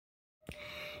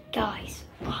Guys,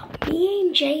 me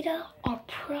and Jada are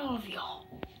proud of y'all.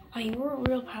 I mean, we're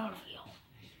real proud of y'all.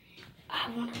 I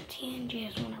have 110,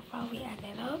 Jada's 105. We add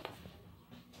that up,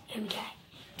 and we got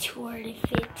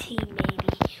 215, baby.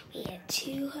 We had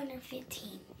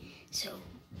 215. So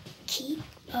keep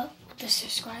up with the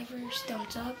subscribers,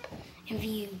 thumbs up, and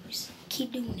views.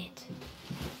 Keep doing it,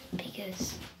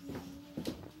 because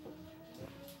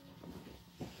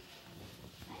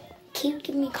keep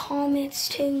giving me comments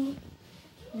too.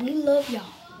 We love y'all.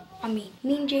 I mean,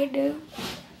 me and Jay do.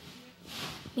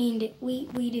 We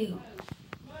do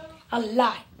a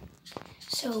lot.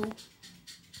 So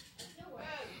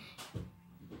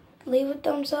leave a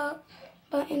thumbs up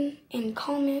button and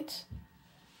comments,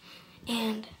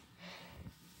 and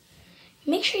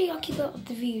make sure y'all keep up with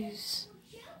the views.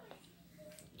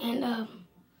 And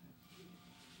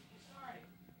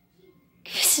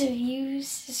give us some views,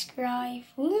 subscribe.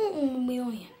 We want 1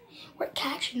 million. We're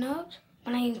catching up.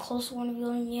 We're not even close to 1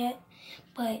 million yet,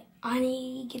 but I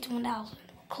need to get to 1,000.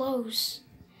 Close.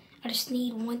 I just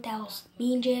need 1,000.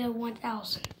 Me and Jada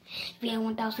 1,000. If we have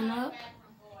 1,000 up,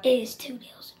 it is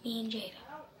 2,000. Me and Jada.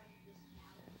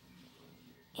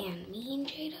 And me and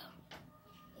Jada,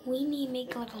 we need to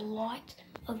make like a lot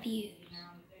of views.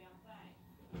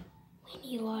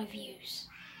 We need a lot of views.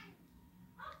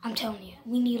 I'm telling you,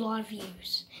 we need a lot of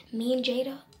views. Me and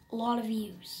Jada, a lot of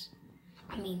views.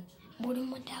 I mean, more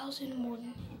than 1,000, more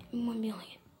than 1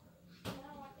 million.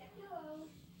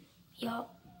 Y'all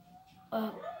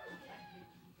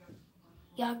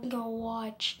can go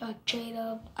watch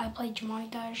Jada. I play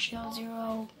Jamani Yall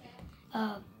 0.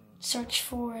 Search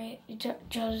for it.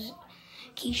 Just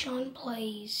Keyshawn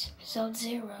plays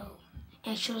Sub-Zero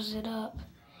and shows it up.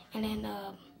 And then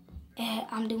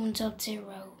I'm doing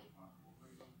Sub-Zero.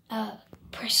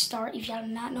 Press start if y'all do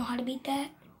not know how to beat that.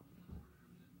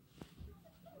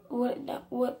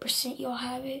 What percent y'all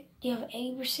have it? Do you have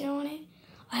 80% on it?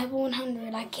 I have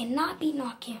 100. I cannot beat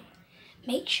Knock-Him.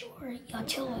 Make sure y'all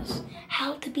tell us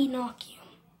how to beat Knock-Him.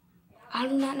 I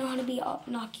do not know how to beat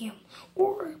Knock-Him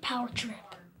or Power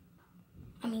Trip.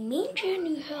 I mean, me and Jay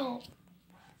need help.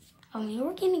 I mean,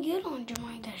 we're getting good on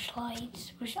Jamani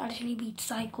Lights, which I just need to beat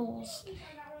Cycles.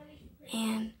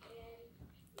 And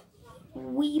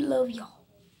we love y'all.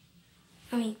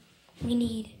 I mean, we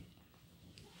need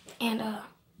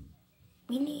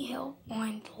help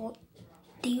on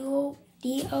DO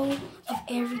of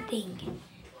everything.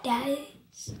 That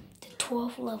is the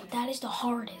 12th level. That is the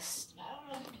hardest.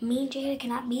 Me and Jada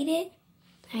cannot beat it.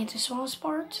 And it's the smallest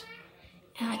part.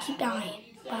 And I keep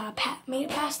dying. But I made it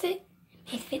past it.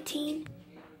 Made 15.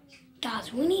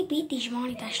 Guys, we need to beat these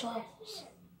Jamani levels.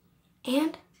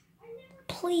 And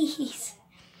please,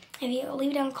 if you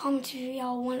leave down comments if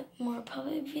y'all want more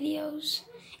public videos.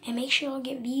 And make sure y'all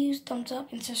get views, thumbs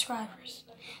up, and subscribers.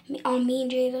 On me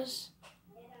and Jada's.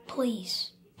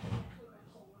 Please.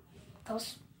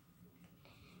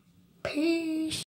 Peace.